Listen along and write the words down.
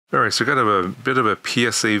All right, so got a bit of a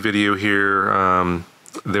PSA video here.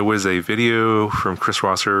 There was a video from Chris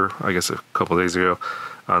Rosser, I guess a couple of days ago,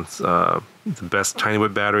 on the best tiny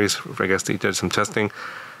whip batteries. I guess he did some testing,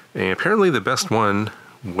 and apparently the best one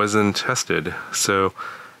wasn't tested. So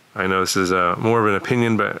I know this is more of an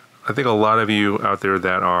opinion, but I think a lot of you out there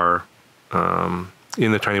that are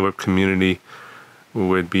in the tiny whip community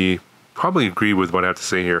would probably agree with what I have to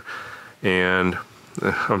say here. And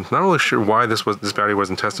I'm not really sure why this battery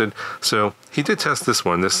wasn't tested. So he did test this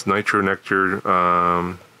one, this Nitro Nectar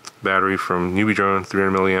battery from Newbie Drone,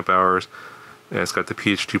 300 milliamp hours. It's got the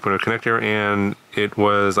pH 2.0 connector, and it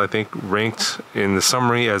was, I think, ranked in the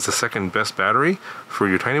summary as the second best battery for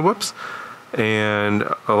your tiny whips. And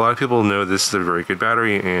a lot of people know this is a very good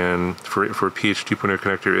battery, and for a pH 2.0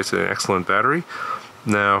 connector, it's an excellent battery.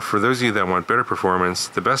 Now, for those of you that want better performance,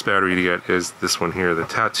 the best battery to get is this one here, the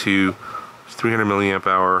Tattoo 300 milliamp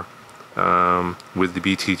hour with the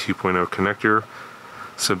BT 2.0 connector.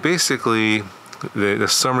 So basically, the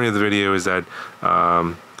summary of the video is that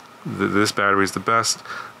this battery is the best,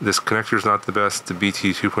 this connector is not the best, the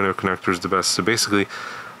BT 2.0 connector is the best. So basically,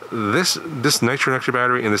 this Nitro Nectar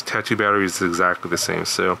battery and this Tattoo battery is exactly the same.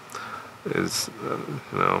 So it's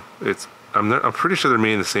I'm pretty sure they're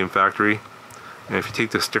made in the same factory. And if you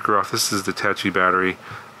take the sticker off, this is the Tattoo battery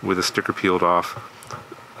with the sticker peeled off.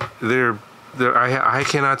 I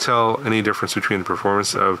cannot tell any difference between the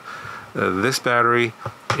performance of this battery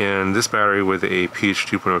and this battery with a pH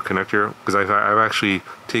 2.0 connector, because I've actually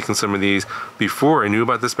taken some of these before I knew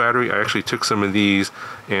about this battery. I actually took some of these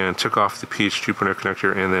and took off the pH 2.0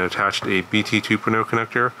 connector and then attached a BT 2.0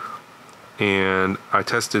 connector, and I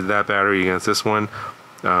tested that battery against this one,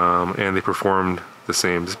 and they performed the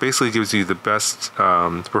same. This basically gives you the best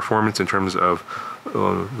performance in terms of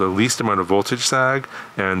the least amount of voltage sag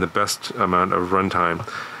and the best amount of runtime.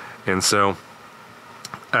 And so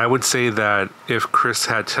I would say that if Chris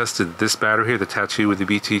had tested this battery here, the Tattoo with the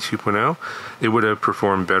BT 2.0, it would have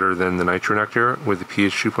performed better than the Nitro Nectar with the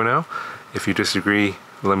pH 2.0. If you disagree,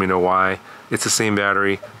 let me know why. It's the same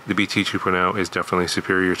battery. The BT 2.0 is definitely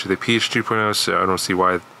superior to the pH 2.0, so I don't see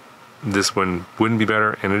why this one wouldn't be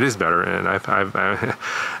better, and it is better. And I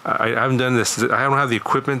haven't done this. I don't have the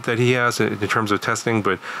equipment that he has in terms of testing,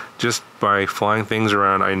 but just by flying things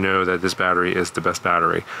around, I know that this battery is the best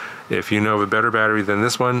battery. If you know of a better battery than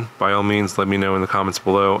this one, by all means, let me know in the comments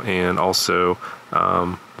below, and also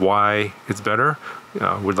why it's better.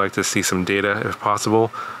 Would like to see some data if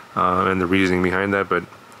possible, and the reasoning behind that. But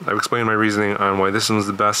I've explained my reasoning on why this one's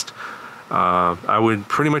the best. I would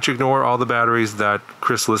pretty much ignore all the batteries that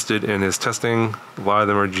Chris listed in his testing. A lot of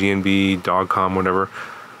them are GNB, Dogcom, whatever.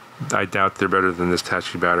 I doubt they're better than this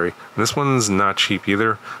Tattoo battery. And this one's not cheap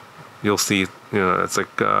either. You'll see, it's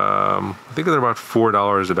like, I think they're about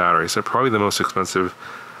 $4 a battery. So probably the most expensive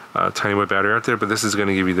tiny whip battery out there, but this is going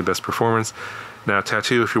to give you the best performance. Now,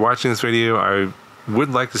 Tattoo, if you're watching this video, I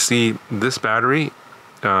would like to see this battery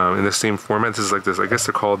in the same format. This is like this, I guess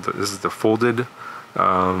they're called, this is the folded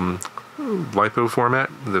Lipo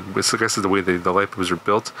format. I guess is the way the Lipos are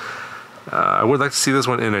built. I would like to see this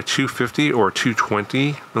one in a 250 or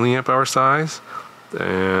 220 milliamp hour size,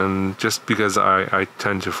 and just because I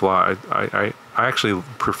tend to fly, I actually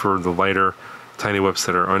prefer the lighter tiny whips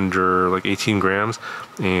that are under like 18 grams,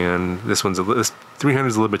 and this 300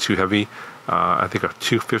 is a little bit too heavy. I think a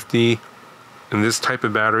 250 in this type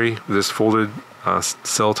of battery, this folded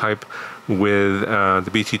cell type with the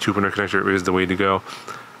BT 2.0 connector is the way to go.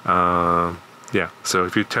 Yeah, so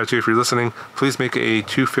if you're listening, please make a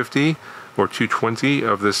 250 or 220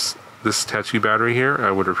 of this Tattoo battery here. I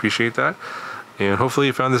would appreciate that. And hopefully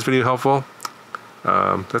you found this video helpful.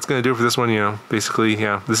 That's going to do it for this one. Basically,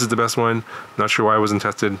 yeah, this is the best one. Not sure why it wasn't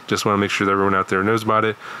tested. Just want to make sure that everyone out there knows about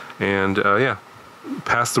it. And yeah,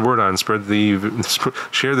 pass the word on.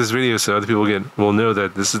 Share this video so other people will know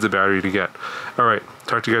that this is the battery to get. All right,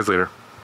 talk to you guys later.